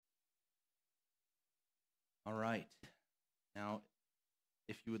All right. Now,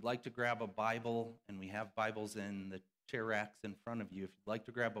 if you would like to grab a Bible, and we have Bibles in the chair racks in front of you, if you'd like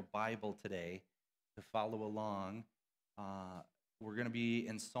to grab a Bible today to follow along, we're going to be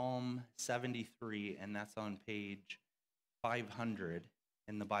in Psalm 73, and that's on page 500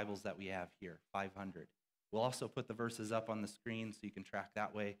 in the Bibles that we have here, 500. We'll also put the verses up on the screen so you can track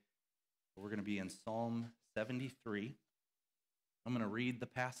that way. We're going to be in Psalm 73. I'm going to read the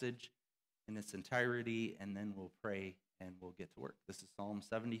passage in its entirety, and then we'll pray and we'll get to work. This is Psalm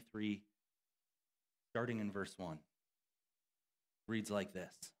 73, starting in verse 1. It reads like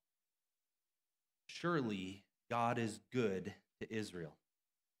this. Surely God is good to Israel,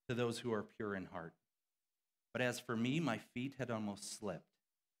 to those who are pure in heart. But as for me, my feet had almost slipped.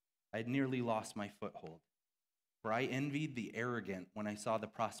 I had nearly lost my foothold. For I envied the arrogant when I saw the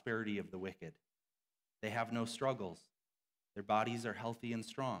prosperity of the wicked. They have no struggles. Their bodies are healthy and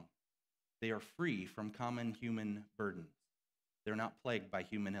strong. They are free from common human burdens. They're not plagued by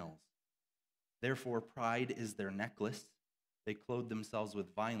human ills. Therefore, pride is their necklace. They clothe themselves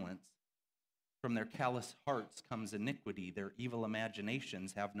with violence. From their callous hearts comes iniquity. Their evil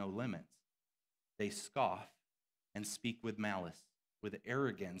imaginations have no limits. They scoff and speak with malice. With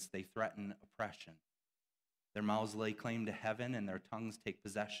arrogance, they threaten oppression. Their mouths lay claim to heaven, and their tongues take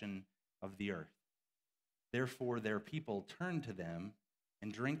possession of the earth. Therefore, their people turn to them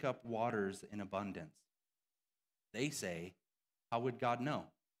and drink up waters in abundance. They say, how would God know?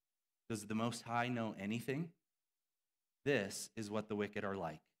 Does the Most High know anything? This is what the wicked are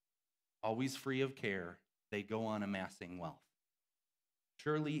like. Always free of care, they go on amassing wealth.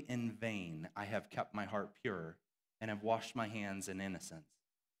 Surely in vain I have kept my heart pure and have washed my hands in innocence.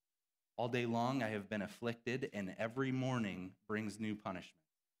 All day long I have been afflicted, and every morning brings new punishment.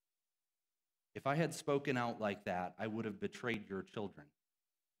 If I had spoken out like that, I would have betrayed your children.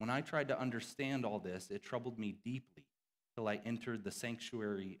 When I tried to understand all this, it troubled me deeply till I entered the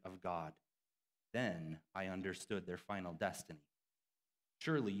sanctuary of God. Then I understood their final destiny.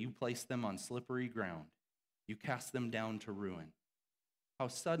 Surely you place them on slippery ground. You cast them down to ruin. How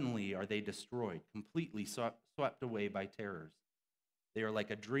suddenly are they destroyed, completely swept away by terrors. They are like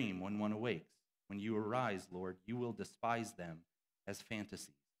a dream when one awakes. When you arise, Lord, you will despise them as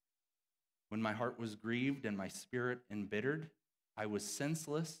fantasies. When my heart was grieved and my spirit embittered, I was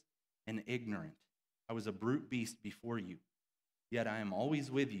senseless and ignorant. I was a brute beast before you. Yet I am always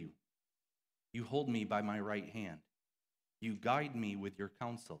with you. You hold me by my right hand. You guide me with your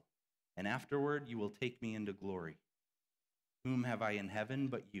counsel, and afterward you will take me into glory. Whom have I in heaven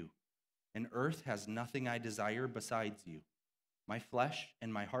but you? And earth has nothing I desire besides you. My flesh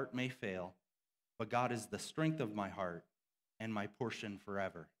and my heart may fail, but God is the strength of my heart and my portion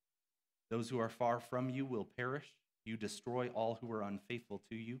forever. Those who are far from you will perish. You destroy all who are unfaithful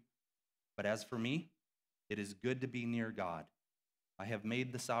to you. But as for me, it is good to be near God. I have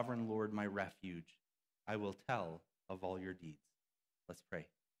made the sovereign Lord my refuge. I will tell of all your deeds. Let's pray.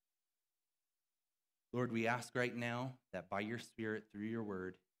 Lord, we ask right now that by your Spirit, through your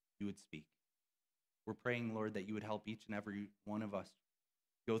word, you would speak. We're praying, Lord, that you would help each and every one of us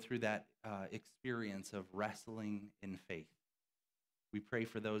go through that experience of wrestling in faith. We pray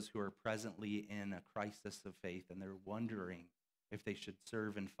for those who are presently in a crisis of faith and they're wondering if they should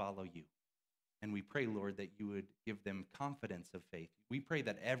serve and follow you. And we pray, Lord, that you would give them confidence of faith. We pray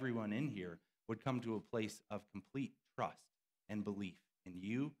that everyone in here would come to a place of complete trust and belief in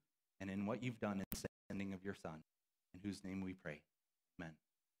you and in what you've done in the sending of your Son, in whose name we pray. Amen.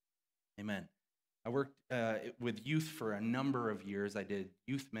 Amen. I worked with youth for a number of years. I did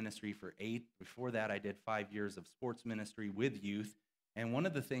youth ministry for 8. Before that, I did 5 years of sports ministry with youth. And one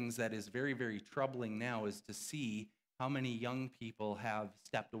of the things that is very, very troubling now is to see how many young people have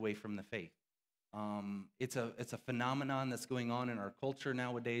stepped away from the faith. It's a phenomenon that's going on in our culture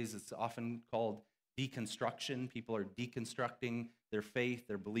nowadays. It's often called deconstruction. People are deconstructing their faith,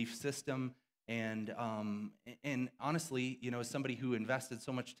 their belief system. And honestly, you know, as somebody who invested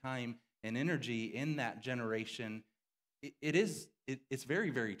so much time and energy in that generation, it's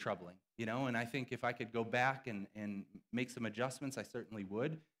very, very troubling. You know, and I think if I could go back and make some adjustments, I certainly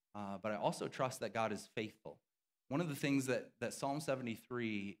would. But I also trust that God is faithful. One of the things that Psalm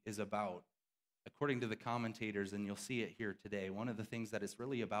 73 is about, according to the commentators, and you'll see it here today, one of the things that it's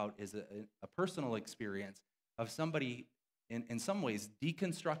really about is a personal experience of somebody, in some ways,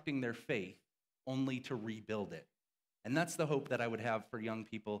 deconstructing their faith only to rebuild it. And that's the hope that I would have for young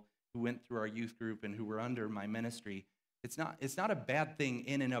people who went through our youth group and who were under my ministry. It's not a bad thing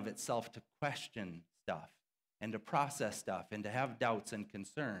in and of itself to question stuff and to process stuff and to have doubts and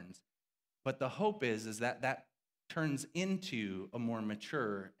concerns. But the hope is that turns into a more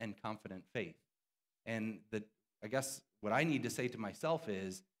mature and confident faith. And I guess what I need to say to myself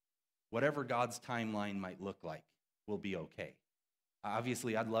is, whatever God's timeline might look like will be okay.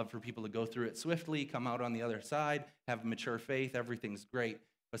 Obviously, I'd love for people to go through it swiftly, come out on the other side, have mature faith, everything's great.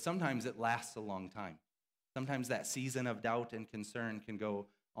 But sometimes it lasts a long time. Sometimes that season of doubt and concern can go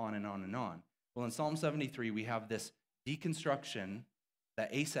on and on and on. Well, in Psalm 73, we have this deconstruction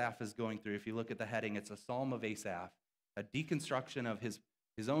that Asaph is going through. If you look at the heading, it's a psalm of Asaph, a deconstruction of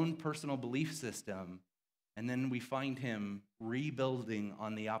his own personal belief system. And then we find him rebuilding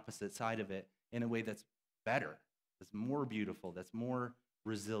on the opposite side of it in a way that's better, that's more beautiful, that's more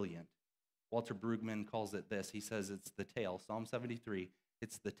resilient. Walter Brueggemann calls it this. He says it's the tale, Psalm 73,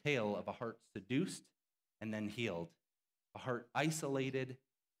 it's the tale of a heart seduced and then healed, a heart isolated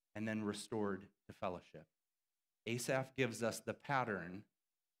and then restored to fellowship. Asaph gives us the pattern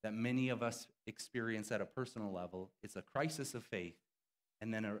that many of us experience at a personal level. It's a crisis of faith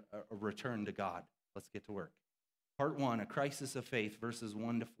and then a return to God. Let's get to work. Part 1, a crisis of faith, verses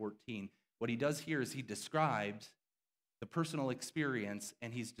 1 to 14. What he does here is he describes the personal experience,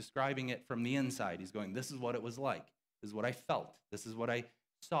 and he's describing it from the inside. He's going, this is what it was like. This is what I felt. This is what I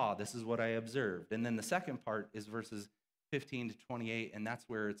saw. This is what I observed. And then the second part is verses 15 to 28, and that's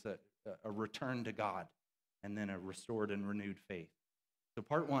where it's a return to God and then a restored and renewed faith. So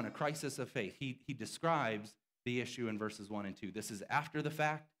part 1, a crisis of faith. He describes the issue in verses 1 and 2. This is after the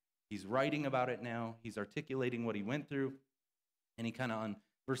fact. He's writing about it now. He's articulating what he went through. And he kind of, on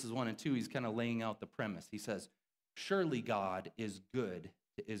verses 1 and 2, he's kind of laying out the premise. He says, surely God is good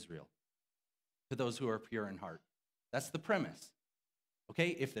to Israel, to those who are pure in heart. That's the premise. Okay,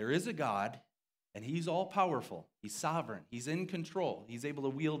 if there is a God, and he's all-powerful, he's sovereign, he's in control, he's able to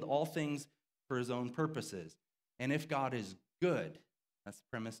wield all things for his own purposes. And if God is good, that's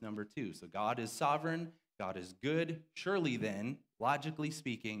premise number 2. So God is sovereign, God is good. Surely then, logically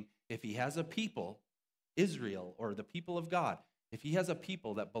speaking, if he has a people, Israel, or the people of God, if he has a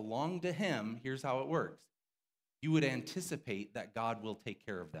people that belong to him, here's how it works. You would anticipate that God will take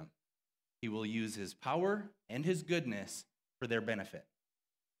care of them. He will use his power and his goodness for their benefit.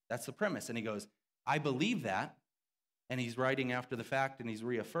 That's the premise. And he goes, I believe that. And he's writing after the fact and he's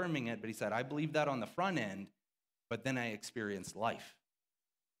reaffirming it. But he said, I believe that on the front end, but then I experienced life.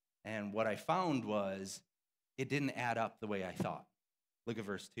 And what I found was it didn't add up the way I thought. Look at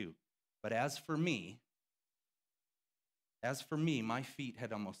verse 2. But as for me, my feet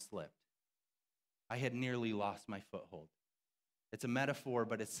had almost slipped. I had nearly lost my foothold. It's a metaphor,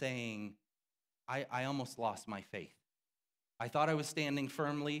 but it's saying, I almost lost my faith. I thought I was standing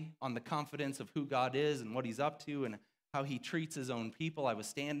firmly on the confidence of who God is and what he's up to and how he treats his own people. I was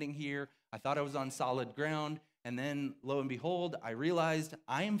standing here. I thought I was on solid ground. And then, lo and behold, I realized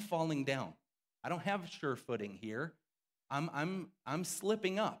I am falling down. I don't have sure footing here. I'm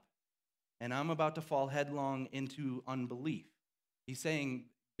slipping up, and I'm about to fall headlong into unbelief. He's saying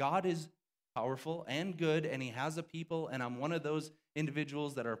God is powerful and good, and he has a people, and I'm one of those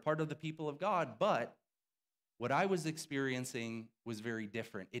individuals that are part of the people of God, but what I was experiencing was very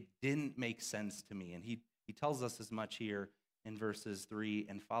different. It didn't make sense to me, and he tells us as much here in verses 3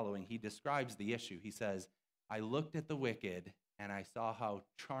 and following. He describes the issue. He says, I looked at the wicked, and I saw how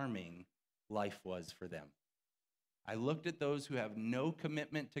charming life was for them. I looked at those who have no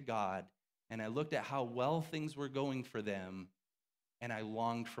commitment to God, and I looked at how well things were going for them, and I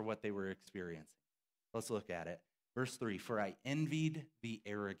longed for what they were experiencing. Let's look at it. Verse 3, for I envied the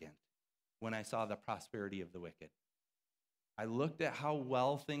arrogant when I saw the prosperity of the wicked. I looked at how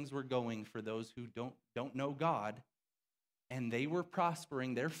well things were going for those who don't know God, and they were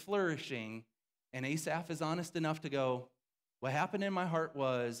prospering, they're flourishing, and Asaph is honest enough to go, what happened in my heart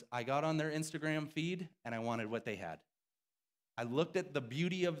was I got on their Instagram feed, and I wanted what they had. I looked at the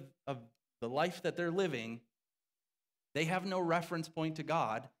beauty of the life that they're living. They have no reference point to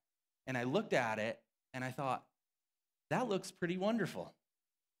God, and I looked at it, and I thought, that looks pretty wonderful.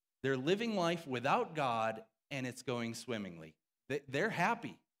 They're living life without God, and it's going swimmingly. They're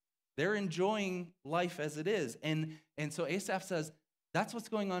happy. They're enjoying life as it is. And so Asaph says, that's what's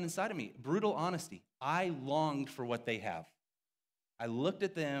going on inside of me. Brutal honesty. I longed for what they have. I looked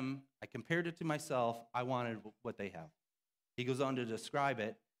at them. I compared it to myself. I wanted what they have. He goes on to describe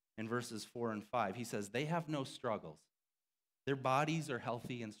it in verses 4 and 5. He says, they have no struggles. Their bodies are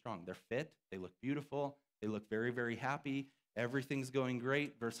healthy and strong. They're fit. They look beautiful. They look very, very happy. Everything's going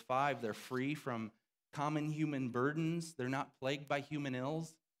great. Verse 5, they're free from common human burdens. They're not plagued by human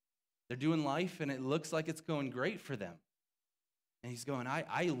ills. They're doing life, and it looks like it's going great for them. And he's going,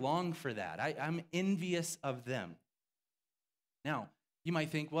 I long for that. I'm envious of them. Now, you might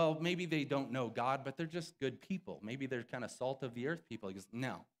think, well, maybe they don't know God, but they're just good people. Maybe they're kind of salt of the earth people. He goes,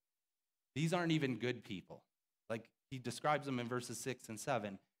 no. These aren't even good people. Like he describes them in verses 6 and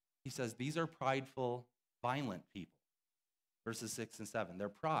 7. He says, these are prideful, violent people. Verses 6 and 7. Their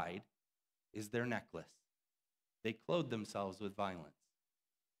pride is their necklace. They clothe themselves with violence.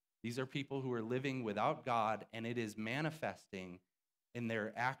 These are people who are living without God, and it is manifesting in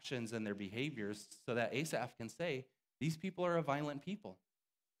their actions and their behaviors so that Asaph can say, these people are a violent people.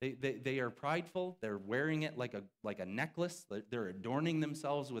 They are prideful. They're wearing it like a necklace. They're adorning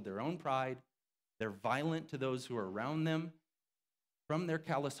themselves with their own pride. They're violent to those who are around them. From their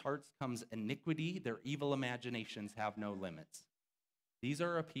callous hearts comes iniquity. Their evil imaginations have no limits. These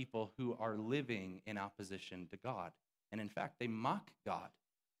are a people who are living in opposition to God. And in fact, they mock God.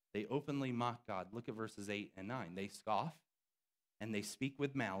 They openly mock God. Look at verses 8 and 9. They scoff and they speak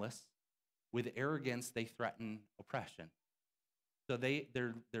with malice. With arrogance, they threaten oppression. So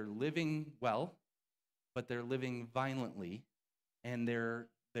they're living well, but they're living violently, and they're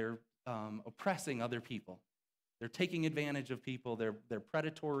oppressing other people. They're taking advantage of people. They're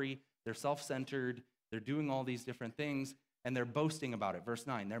predatory. They're self-centered. They're doing all these different things, and they're boasting about it. Verse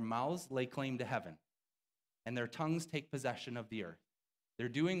 9, their mouths lay claim to heaven, and their tongues take possession of the earth. They're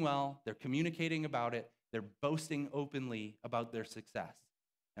doing well. They're communicating about it. They're boasting openly about their success.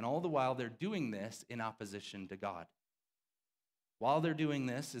 And all the while, they're doing this in opposition to God. While they're doing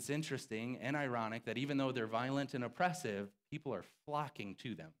this, it's interesting and ironic that even though they're violent and oppressive, people are flocking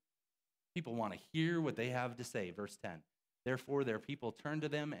to them. People want to hear what they have to say. Verse 10, therefore their people turn to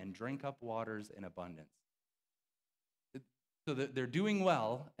them and drink up waters in abundance. So they're doing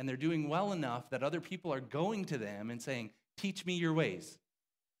well, and they're doing well enough that other people are going to them and saying, teach me your ways.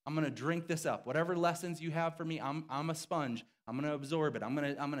 I'm going to drink this up. Whatever lessons you have for me, I'm a sponge. I'm going to absorb it. I'm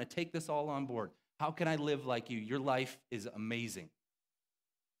going to take this all on board. How can I live like you? Your life is amazing.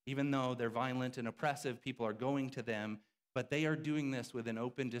 Even though they're violent and oppressive, people are going to them, but they are doing this with an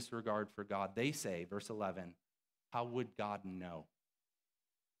open disregard for God. They say, verse 11, how would God know?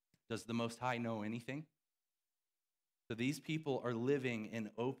 Does the Most High know anything? So these people are living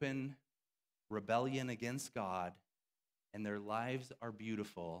in open rebellion against God, and their lives are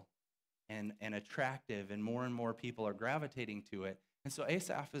beautiful and attractive, and more people are gravitating to it. And so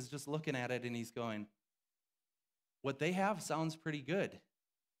Asaph is just looking at it, and he's going, what they have sounds pretty good.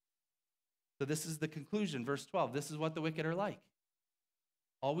 So this is the conclusion, verse 12. This is what the wicked are like.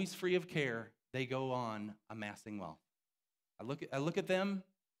 Always free of care, they go on amassing wealth. I look at them,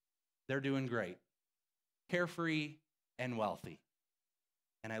 they're doing great. Carefree and wealthy.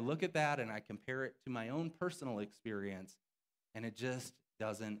 And I look at that and I compare it to my own personal experience, and it just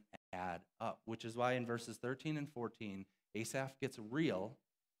doesn't add up, which is why in verses 13 and 14, Asaph gets real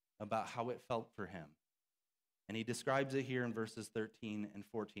about how it felt for him. And he describes it here in verses 13 and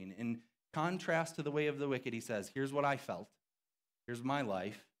 14. In contrast to the way of the wicked, he says, here's what I felt. Here's my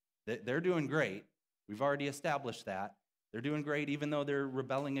life. They're doing great. We've already established that. They're doing great even though they're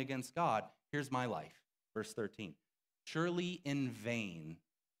rebelling against God. Here's my life. Verse 13. Surely in vain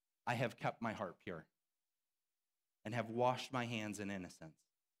I have kept my heart pure and have washed my hands in innocence.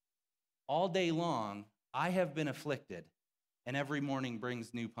 All day long I have been afflicted, and every morning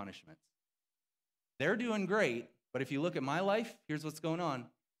brings new punishments. They're doing great, but if you look at my life, here's what's going on.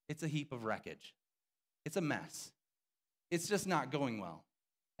 It's a heap of wreckage. It's a mess. It's just not going well.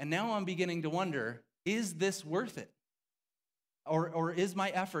 And now I'm beginning to wonder, is this worth it? Or is my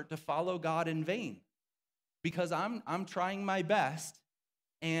effort to follow God in vain? Because I'm trying my best,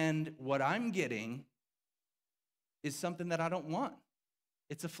 and what I'm getting is something that I don't want.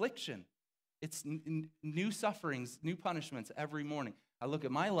 It's affliction. It's new sufferings, new punishments every morning. I look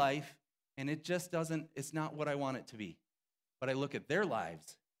at my life, and it just doesn't, it's not what I want it to be. But I look at their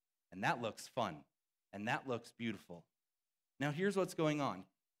lives, and that looks fun, and that looks beautiful. Now, here's what's going on.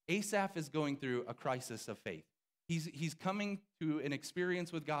 Asaph is going through a crisis of faith. He's coming to an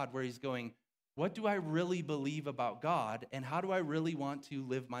experience with God where he's going, what do I really believe about God, and how do I really want to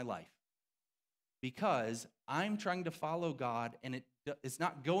live my life? Because I'm trying to follow God, and it's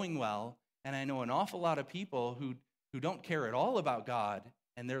not going well, and I know an awful lot of people who don't care at all about God,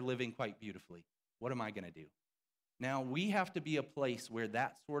 and they're living quite beautifully. What am I going to do? Now, we have to be a place where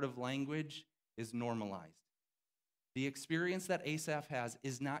that sort of language is normalized. The experience that Asaph has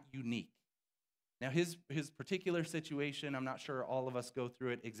is not unique. Now, his particular situation, I'm not sure all of us go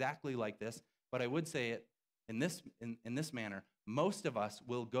through it exactly like this, but I would say it in this manner. Most of us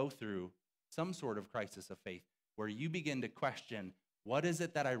will go through some sort of crisis of faith where you begin to question, what is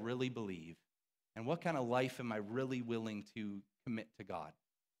it that I really believe? And what kind of life am I really willing to commit to God?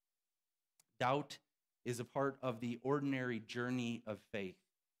 Doubt is a part of the ordinary journey of faith.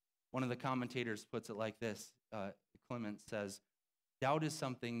 One of the commentators puts it like this. Clement says, Doubt is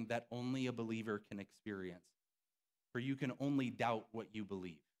something that only a believer can experience, for you can only doubt what you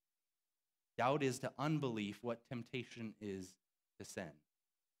believe. Doubt is to unbelief what temptation is to sin.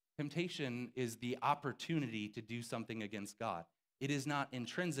 Temptation is the opportunity to do something against God. It is not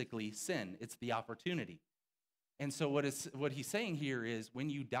intrinsically sin, it's the opportunity. And so what he's saying here is when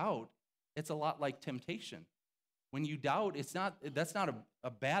you doubt, it's a lot like temptation. When you doubt, that's not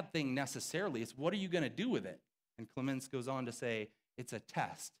a bad thing necessarily. It's what are you going to do with it? And Clements goes on to say, it's a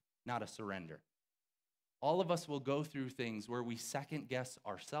test, not a surrender. All of us will go through things where we second guess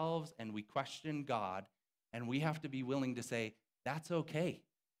ourselves and we question God, and we have to be willing to say, that's okay.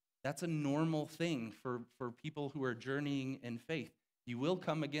 That's a normal thing for people who are journeying in faith. You will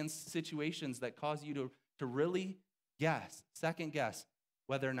come against situations that cause you to really second guess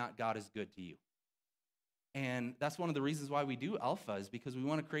whether or not God is good to you. And that's one of the reasons why we do Alpha, is because we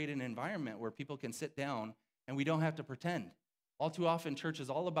want to create an environment where people can sit down and we don't have to pretend. All too often, church is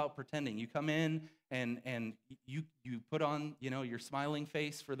all about pretending. You come in and you put on, your smiling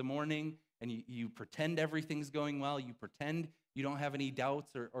face for the morning, and you pretend everything's going well. You pretend you don't have any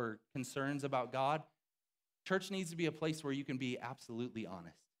doubts or concerns about God. Church needs to be a place where you can be absolutely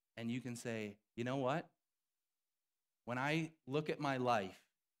honest. And you can say, you know what? When I look at my life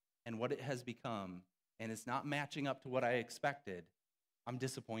and what it has become, and it's not matching up to what I expected, I'm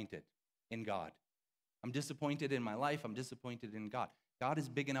disappointed in God. I'm disappointed in my life. I'm disappointed in God. God is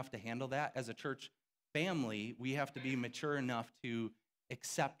big enough to handle that. As a church family, we have to be mature enough to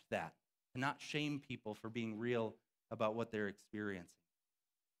accept that, to not shame people for being real about what they're experiencing.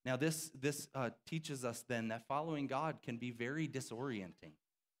 Now, this teaches us then that following God can be very disorienting.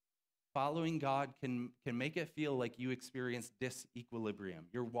 Following God can make it feel like you experience disequilibrium.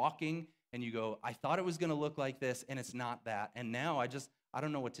 You're walking and you go, I thought it was going to look like this, and it's not that. And now I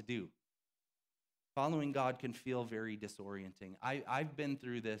don't know what to do. Following God can feel very disorienting. I've been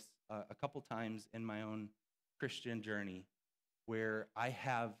through this a couple times in my own Christian journey where I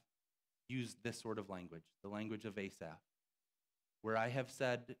have used this sort of language, the language of Asaph, where I have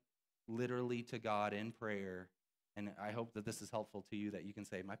said literally to God in prayer, and I hope that this is helpful to you, that you can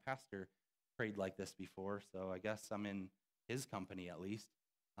say, my pastor prayed like this before, so I guess I'm in his company at least.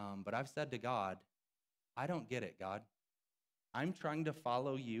 But I've said to God, I don't get it, God. I'm trying to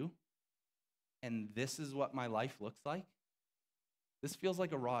follow you, and this is what my life looks like. This feels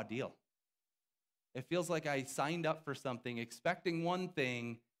like a raw deal. It feels like I signed up for something expecting one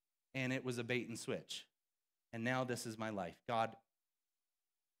thing, and it was a bait and switch. And now this is my life. God,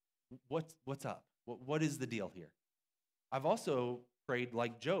 what's up? What is the deal here? I've also prayed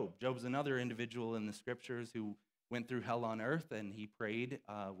like Job. Job's another individual in the scriptures who went through hell on earth, and he prayed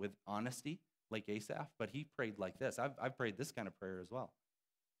with honesty like Asaph, but he prayed like this. I've prayed this kind of prayer as well.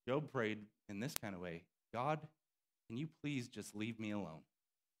 Job prayed in this kind of way. God, can you please just leave me alone?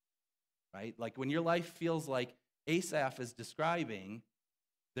 Right? Like when your life feels like Asaph is describing,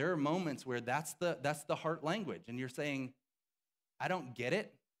 there are moments where that's the heart language, and you're saying, I don't get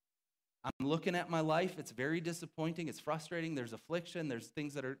it. I'm looking at my life. It's very disappointing. It's frustrating. There's affliction. There's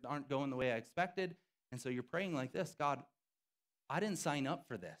things that aren't going the way I expected. And so you're praying like this, God, I didn't sign up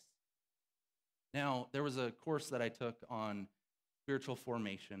for this. Now, there was a course that I took on spiritual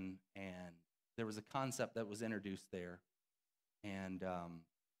formation, and there was a concept that was introduced there. And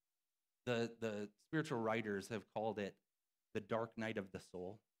the spiritual writers have called it the dark night of the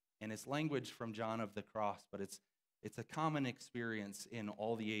soul. And it's language from John of the Cross, but it's a common experience in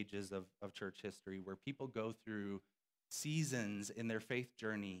all the ages of church history where people go through seasons in their faith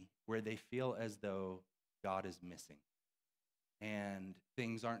journey where they feel as though God is missing and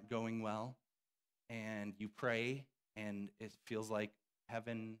things aren't going well, and you pray and it feels like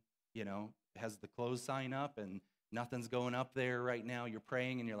heaven, has the close sign up and nothing's going up there right now. You're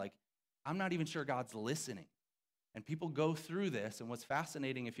praying and you're like, I'm not even sure God's listening. And people go through this, and what's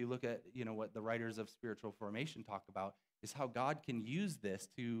fascinating, if you look at what the writers of spiritual formation talk about, is how God can use this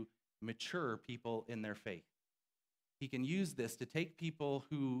to mature people in their faith. He can use this to take people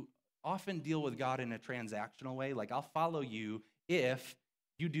who often deal with God in a transactional way, like I'll follow you if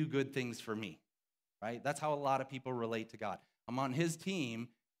you do good things for me, right? That's how a lot of people relate to God. I'm on his team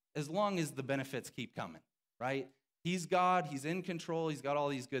as long as the benefits keep coming, right? He's God, he's in control, he's got all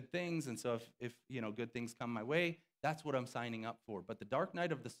these good things, and so if good things come my way, that's what I'm signing up for. But the dark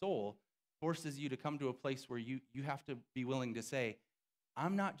night of the soul forces you to come to a place where you have to be willing to say,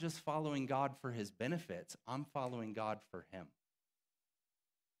 I'm not just following God for his benefits, I'm following God for him.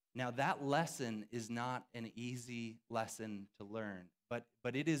 Now that lesson is not an easy lesson to learn,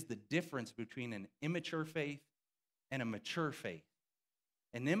 but it is the difference between an immature faith and a mature faith.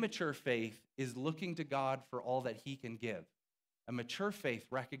 An immature faith is looking to God for all that he can give. A mature faith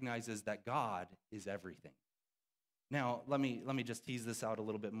recognizes that God is everything. Now, let me just tease this out a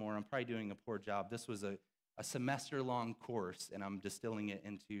little bit more. I'm probably doing a poor job. This was a semester-long course, and I'm distilling it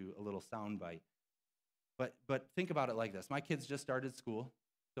into a little soundbite. But think about it like this. My kids just started school,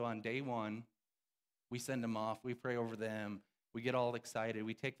 so on day one, we send them off, we pray over them, we get all excited,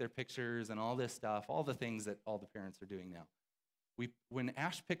 we take their pictures and all this stuff, all the things that all the parents are doing now. When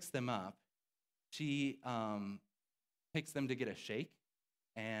Ash picks them up, she takes them to get a shake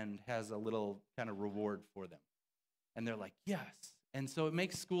and has a little kind of reward for them. And they're like, yes. And so it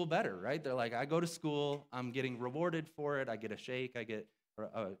makes school better, right? They're like, I go to school, I'm getting rewarded for it, I get a shake, I get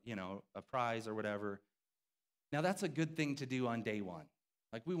a prize or whatever. Now that's a good thing to do on day one.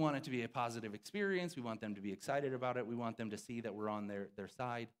 Like, we want it to be a positive experience, we want them to be excited about it, we want them to see that we're on their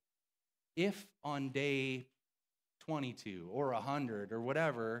side. If on day 22 or 100 or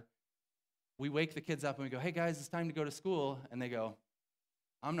whatever, we wake the kids up and we go, hey guys, it's time to go to school, and they go,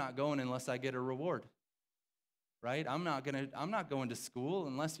 I'm not going unless I get a reward. Right? I'm not going to school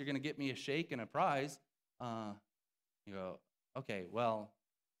unless you're going to get me a shake and a prize. You go, okay, well,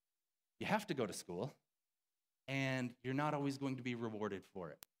 you have to go to school, and you're not always going to be rewarded for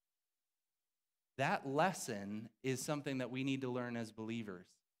it. That lesson is something that we need to learn as believers.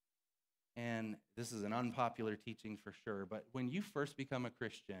 And this is an unpopular teaching for sure, but when you first become a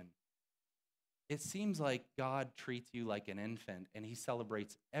Christian, it seems like God treats you like an infant, and he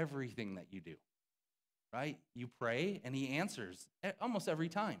celebrates everything that you do. Right? You pray, and he answers almost every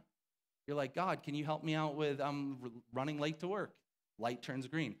time. You're like, God, can you help me out with, I'm running late to work. Light turns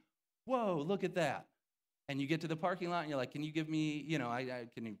green. Whoa, look at that. And you get to the parking lot, and you're like, can you give me,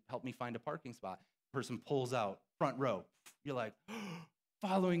 can you help me find a parking spot? Person pulls out, front row. You're like,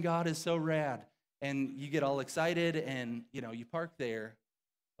 following God is so rad. And you get all excited, and, you park there.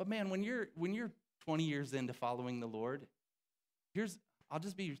 But man, when you're 20 years into following the Lord,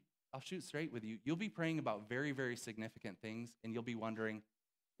 I'll shoot straight with you. You'll be praying about very, very significant things, and you'll be wondering,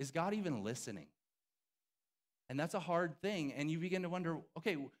 is God even listening? And that's a hard thing, and you begin to wonder,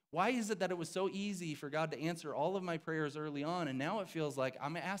 okay, why is it that it was so easy for God to answer all of my prayers early on, and now it feels like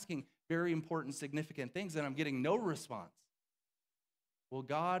I'm asking very important, significant things, and I'm getting no response? Well,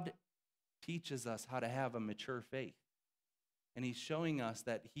 God teaches us how to have a mature faith, and he's showing us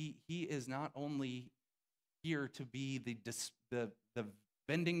that he is not only here to be the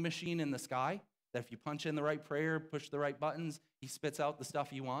vending machine in the sky, that if you punch in the right prayer, push the right buttons, he spits out the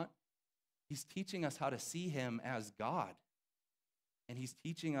stuff you want. He's teaching us how to see him as God. And he's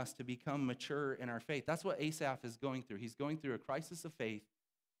teaching us to become mature in our faith. That's what Asaph is going through. He's going through a crisis of faith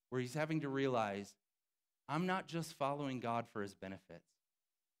where he's having to realize, I'm not just following God for his benefits.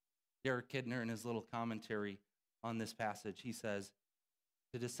 Derek Kidner, in his little commentary on this passage, he says,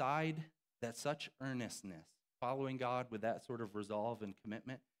 to decide that such earnestness, following God with that sort of resolve and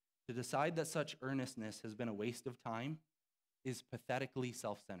commitment, to decide that such earnestness has been a waste of time is pathetically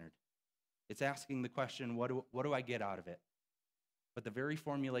self-centered. It's asking the question, what do I get out of it? But the very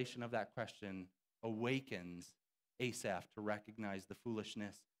formulation of that question awakens Asaph to recognize the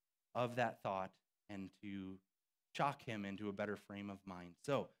foolishness of that thought and to shock him into a better frame of mind.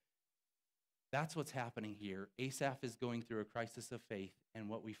 So that's what's happening here. Asaph is going through a crisis of faith, and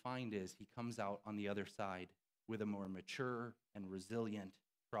what we find is he comes out on the other side with a more mature and resilient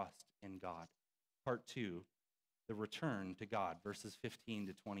trust in God. Part 2, the return to God, verses 15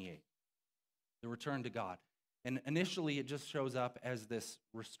 to 28. The return to God. And initially, it just shows up as this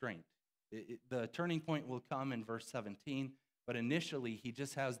restraint. The turning point will come in verse 17, but initially, he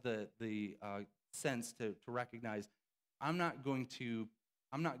just has the sense to recognize, I'm not going to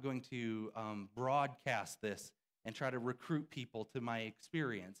broadcast this and try to recruit people to my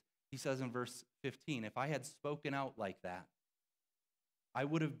experience. He says in verse 15, if I had spoken out like that, I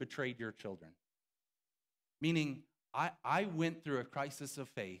would have betrayed your children. Meaning, I went through a crisis of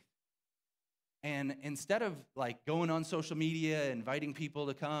faith, and instead of like going on social media, inviting people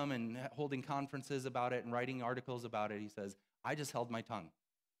to come and holding conferences about it and writing articles about it, he says, I just held my tongue.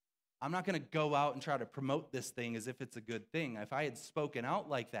 I'm not going to go out and try to promote this thing as if it's a good thing. If I had spoken out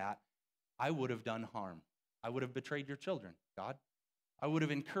like that, I would have done harm. I would have betrayed your children, God. I would have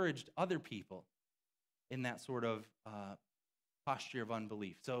encouraged other people in that sort of posture of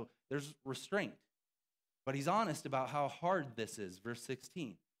unbelief. So there's restraint. But he's honest about how hard this is. Verse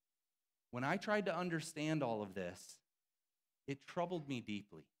 16. When I tried to understand all of this, it troubled me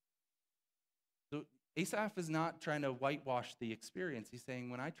deeply. So Asaph is not trying to whitewash the experience. He's saying,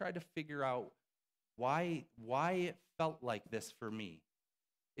 when I tried to figure out why it felt like this for me,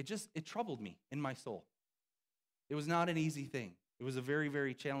 it troubled me in my soul. It was not an easy thing. It was a very,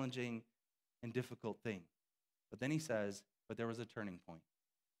 very challenging and difficult thing. But then he says, but there was a turning point.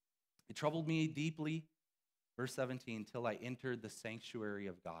 It troubled me deeply, verse 17, till I entered the sanctuary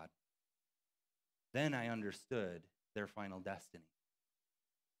of God. Then I understood their final destiny.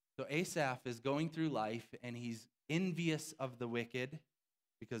 So Asaph is going through life, and he's envious of the wicked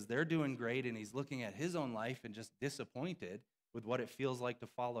because they're doing great, and he's looking at his own life and just disappointed with what it feels like to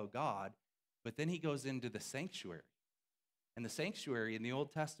follow God. But then he goes into the sanctuary. And the sanctuary in the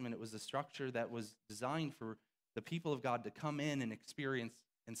Old Testament, it was a structure that was designed for the people of God to come in and experience,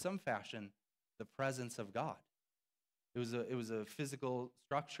 in some fashion, the presence of God. It was a physical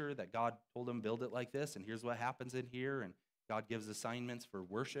structure that God told them, build it like this, and here's what happens in here. And God gives assignments for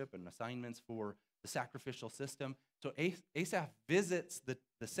worship and assignments for the sacrificial system. So Asaph visits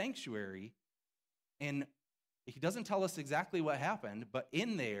the sanctuary, and he doesn't tell us exactly what happened, but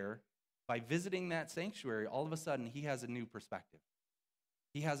in there, by visiting that sanctuary, all of a sudden, he has a new perspective.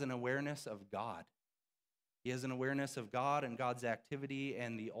 He has an awareness of God. He has an awareness of God and God's activity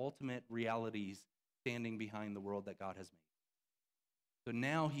and the ultimate realities standing behind the world that God has made. So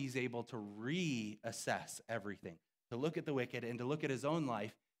now he's able to reassess everything, to look at the wicked and to look at his own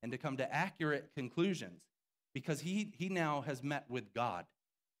life and to come to accurate conclusions, because he now has met with God.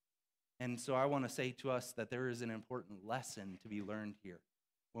 And so I want to say to us that there is an important lesson to be learned here.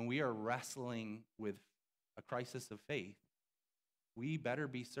 When we are wrestling with a crisis of faith, we better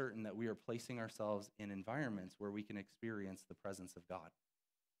be certain that we are placing ourselves in environments where we can experience the presence of God.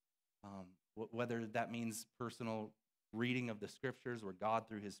 Whether that means personal reading of the scriptures where God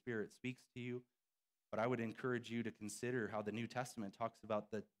through his Spirit speaks to you, but I would encourage you to consider how the New Testament talks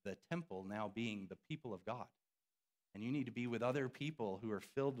about the temple now being the people of God. And you need to be with other people who are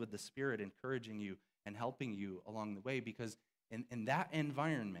filled with the Spirit, encouraging you and helping you along the way, because in that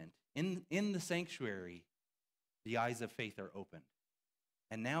environment, in the sanctuary, the eyes of faith are opened.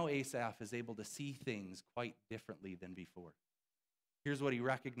 And now Asaph is able to see things quite differently than before. Here's what he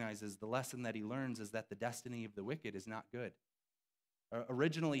recognizes. The lesson that he learns is that the destiny of the wicked is not good.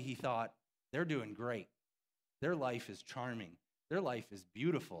 Originally, he thought, they're doing great. Their life is charming. Their life is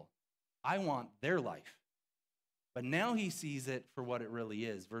beautiful. I want their life. But now he sees it for what it really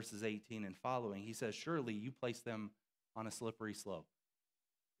is. Verses 18 and following, he says, surely you place them on a slippery slope.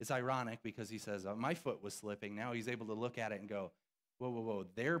 It's ironic because he says, my foot was slipping. Now he's able to look at it and go, whoa.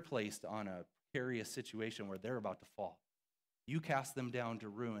 They're placed on a precarious situation where they're about to fall. You cast them down to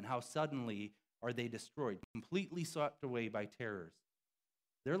ruin. How suddenly are they destroyed, completely swept away by terrors.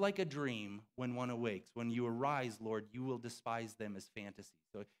 They're like a dream when one awakes. When you arise, Lord, you will despise them as fantasy.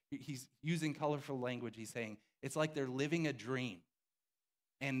 So he's using colorful language. He's saying it's like they're living a dream,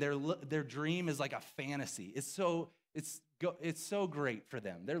 and their dream is like a fantasy. It's so great for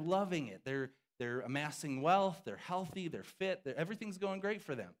them. They're loving it. They're amassing wealth. They're healthy. They're fit. Everything's going great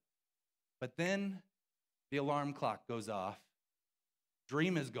for them. But then the alarm clock goes off.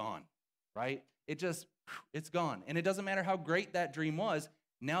 Dream is gone, right? It's gone. And it doesn't matter how great that dream was.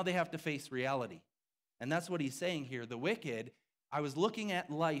 Now they have to face reality. And that's what he's saying here. The wicked, I was looking at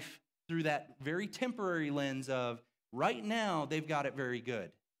life through that very temporary lens of right now they've got it very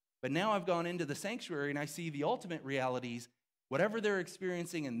good. But now I've gone into the sanctuary and I see the ultimate realities. Whatever they're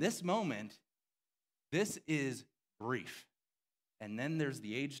experiencing in this moment, this is brief. And then there's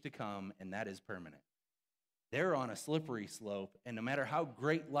the age to come, and that is permanent. They're on a slippery slope, and no matter how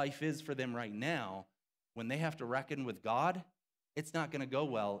great life is for them right now, when they have to reckon with God, it's not going to go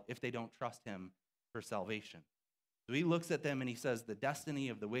well if they don't trust him for salvation. So he looks at them and he says, the destiny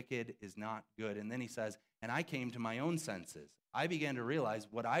of the wicked is not good. And then he says, and I came to my own senses. I began to realize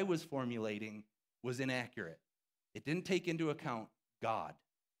what I was formulating was inaccurate. It didn't take into account God.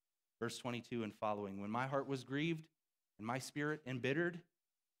 Verse 22 and following, when my heart was grieved and my spirit embittered,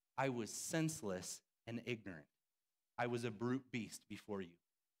 I was senseless and ignorant. I was a brute beast before you.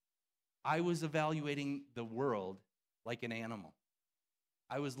 I was evaluating the world like an animal.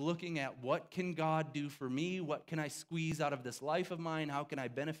 I was looking at what can God do for me? What can I squeeze out of this life of mine? How can I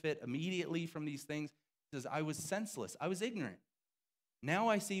benefit immediately from these things? It says, I was senseless. I was ignorant. Now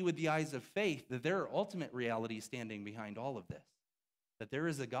I see with the eyes of faith that there are ultimate realities standing behind all of this. That there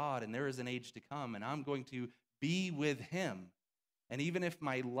is a God and there is an age to come, and I'm going to be with him. And even if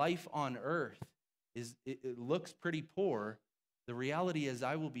my life on earth it looks pretty poor, the reality is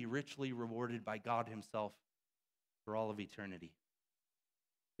I will be richly rewarded by God himself for all of eternity.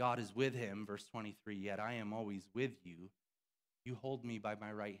 God is with him, verse 23, yet I am always with you. You hold me by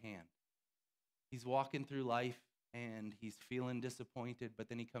my right hand. He's walking through life and he's feeling disappointed, but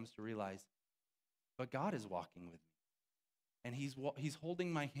then he comes to realize, but God is walking with me. And he's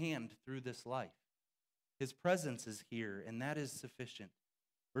holding my hand through this life. His presence is here, and that is sufficient.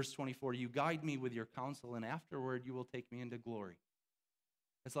 Verse 24, you guide me with your counsel, and afterward you will take me into glory.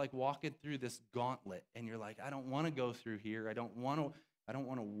 It's like walking through this gauntlet, and you're like, I don't want to go through here. I don't want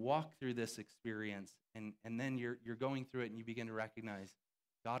to walk through this experience. And then you're going through it, and you begin to recognize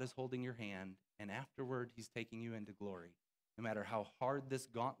God is holding your hand, and afterward he's taking you into glory. No matter how hard this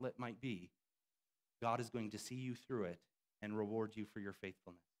gauntlet might be, God is going to see you through it and reward you for your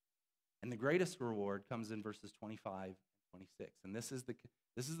faithfulness. And the greatest reward comes in verses 25 and 26. And this is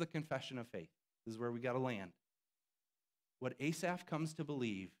the confession of faith. This is where we got to land. What Asaph comes to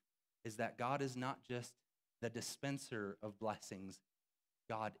believe is that God is not just the dispenser of blessings.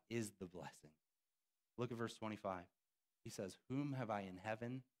 God is the blessing. Look at verse 25. He says, whom have I in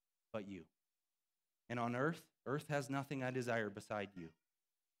heaven but you? And on earth has nothing I desire beside you.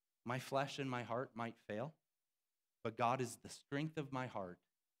 My flesh and my heart might fail, but God is the strength of my heart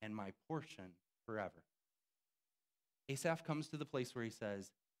and my portion forever. Asaph comes to the place where he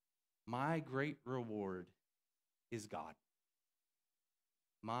says, my great reward is God.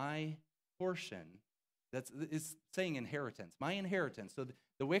 My portion, is saying inheritance. My inheritance. So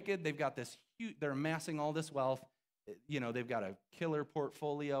the wicked, they've got this huge, they're amassing all this wealth. You know, they've got a killer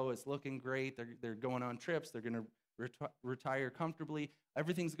portfolio. It's looking great. They're going on trips. They're going to retire comfortably.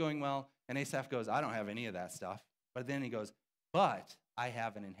 Everything's going well. And Asaph goes, I don't have any of that stuff. But then he goes, but I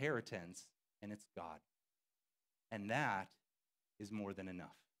have an inheritance, and it's God. And that is more than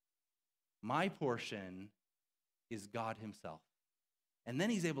enough. My portion is God himself. And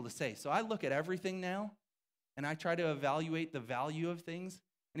then he's able to say, so I look at everything now, and I try to evaluate the value of things.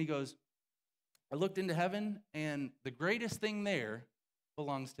 And he goes, I looked into heaven, and the greatest thing there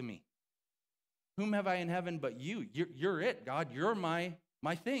belongs to me. Whom have I in heaven but you? You're it, God. You're my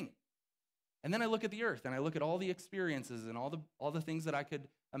thing. And then I look at the earth, and I look at all the experiences and all the things that I could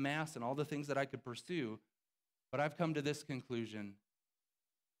amass and all the things that I could pursue. But I've come to this conclusion.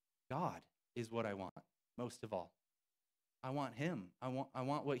 God is what I want most of all. I want him. I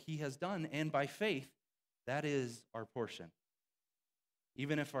want what he has done. And by faith, that is our portion.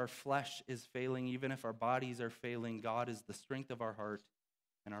 Even if our flesh is failing, even if our bodies are failing, God is the strength of our heart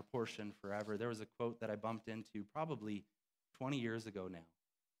and our portion forever. There was a quote that I bumped into probably 20 years ago now,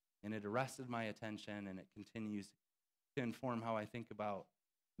 and it arrested my attention, and it continues to inform how I think about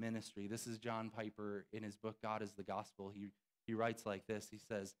ministry. This is John Piper in his book, God is the Gospel. He writes like this. He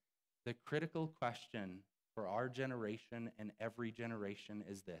says, the critical question for our generation and every generation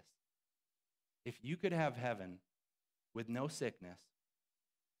is this. If you could have heaven with no sickness,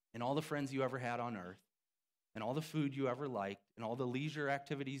 and all the friends you ever had on earth, and all the food you ever liked, and all the leisure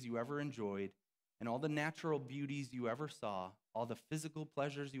activities you ever enjoyed, and all the natural beauties you ever saw, all the physical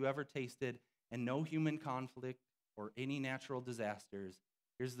pleasures you ever tasted, and no human conflict or any natural disasters,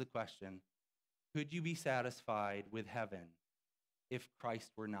 here's the question. Could you be satisfied with heaven if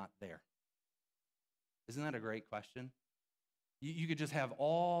Christ were not there? Isn't that a great question? You could just have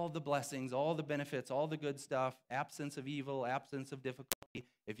all the blessings, all the benefits, all the good stuff, absence of evil, absence of difficulty.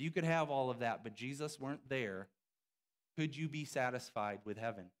 If you could have all of that, but Jesus weren't there, could you be satisfied with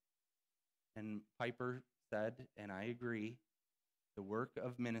heaven? And Piper said, and I agree, the work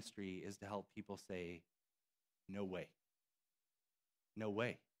of ministry is to help people say, no way. No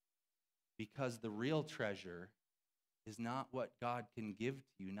way. Because the real treasure is not what God can give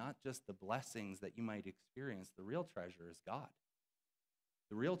to you, not just the blessings that you might experience. The real treasure is God.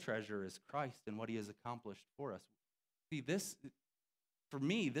 The real treasure is Christ and what he has accomplished for us. See, for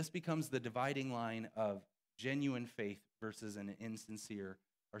me, this becomes the dividing line of genuine faith versus an insincere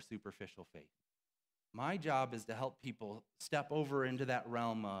or superficial faith. My job is to help people step over into that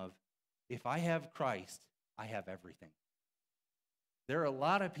realm of, if I have Christ, I have everything. There are a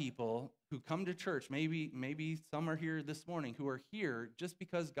lot of people who come to church, maybe some are here this morning, who are here just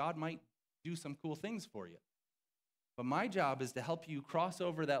because God might do some cool things for you. But my job is to help you cross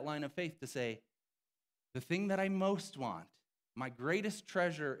over that line of faith to say, the thing that I most want, my greatest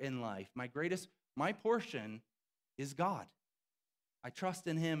treasure in life, my portion is God. I trust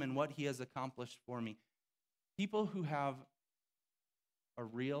in him and what he has accomplished for me. People who have a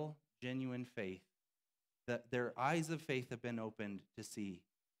real, genuine faith, that their eyes of faith have been opened to see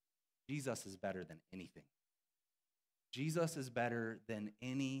Jesus is better than anything. Jesus is better than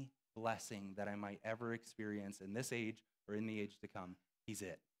any blessing that I might ever experience in this age or in the age to come. He's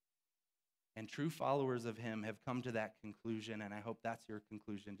it. And true followers of him have come to that conclusion, and I hope that's your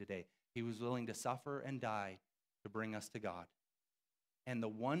conclusion today. He was willing to suffer and die to bring us to God. And the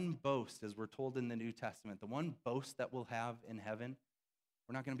one boast, as we're told in the New Testament, the one boast that we'll have in heaven,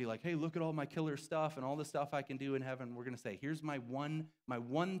 we're not going to be like, hey, look at all my killer stuff and all the stuff I can do in heaven. We're going to say, here's my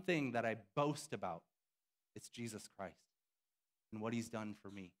one thing that I boast about. It's Jesus Christ. and what he's done for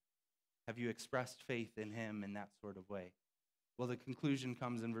me? Have you expressed faith in him in that sort of way? Well, the conclusion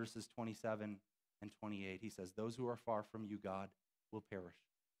comes in verses 27 and 28. He says, those who are far from you, God, will perish.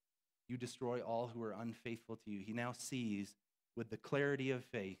 You destroy all who are unfaithful to you. He now sees with the clarity of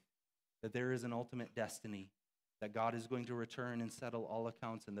faith that there is an ultimate destiny, that God is going to return and settle all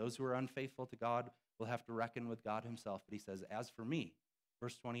accounts, and those who are unfaithful to God will have to reckon with God himself. But he says, as for me,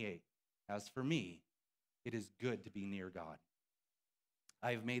 verse 28, as for me, it is good to be near God.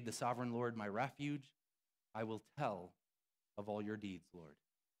 I have made the sovereign Lord my refuge. I will tell of all your deeds, Lord.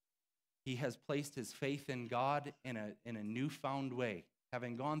 He has placed his faith in God in a newfound way.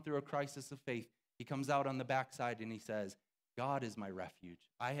 Having gone through a crisis of faith, he comes out on the backside and he says, God is my refuge.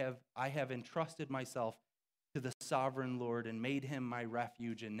 I have entrusted myself to the sovereign Lord and made him my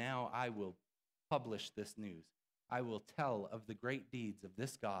refuge, and now I will publish this news. I will tell of the great deeds of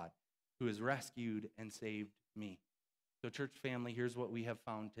this God who has rescued and saved me. So, church family, here's what we have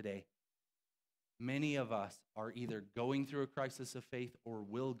found today. Many of us are either going through a crisis of faith or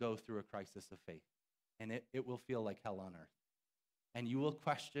will go through a crisis of faith, and it will feel like hell on earth. And you will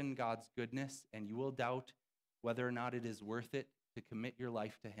question God's goodness, and you will doubt whether or not it is worth it to commit your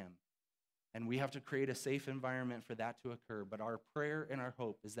life to him. And we have to create a safe environment for that to occur. But our prayer and our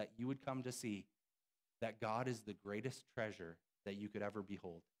hope is that you would come to see that God is the greatest treasure that you could ever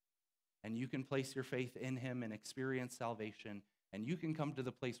behold. And you can place your faith in him and experience salvation. And you can come to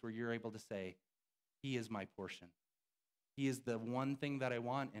the place where you're able to say, he is my portion. He is the one thing that I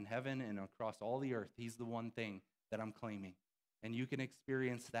want in heaven and across all the earth. He's the one thing that I'm claiming. And you can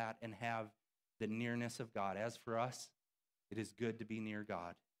experience that and have the nearness of God. As for us, it is good to be near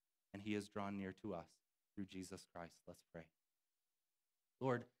God, and he has drawn near to us through Jesus Christ. Let's pray.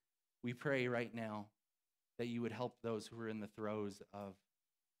 Lord, we pray right now that you would help those who are in the throes of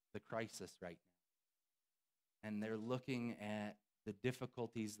the crisis right now. And they're looking at the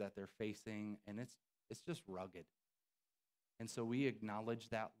difficulties that they're facing, and it's just rugged. And so we acknowledge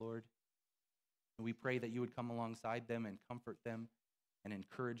that, Lord. And we pray that you would come alongside them and comfort them and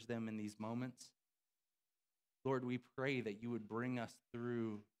encourage them in these moments. Lord, we pray that you would bring us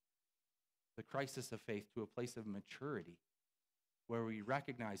through the crisis of faith to a place of maturity where we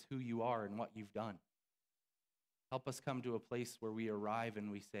recognize who you are and what you've done. Help us come to a place where we arrive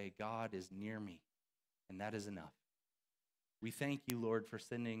and we say, God is near me, and that is enough. We thank you, Lord, for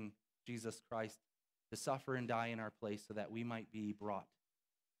sending Jesus Christ to suffer and die in our place so that we might be brought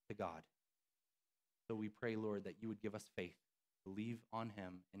to God. So we pray, Lord, that you would give us faith to believe on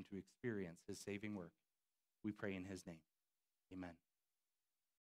him and to experience his saving work. We pray in his name. Amen.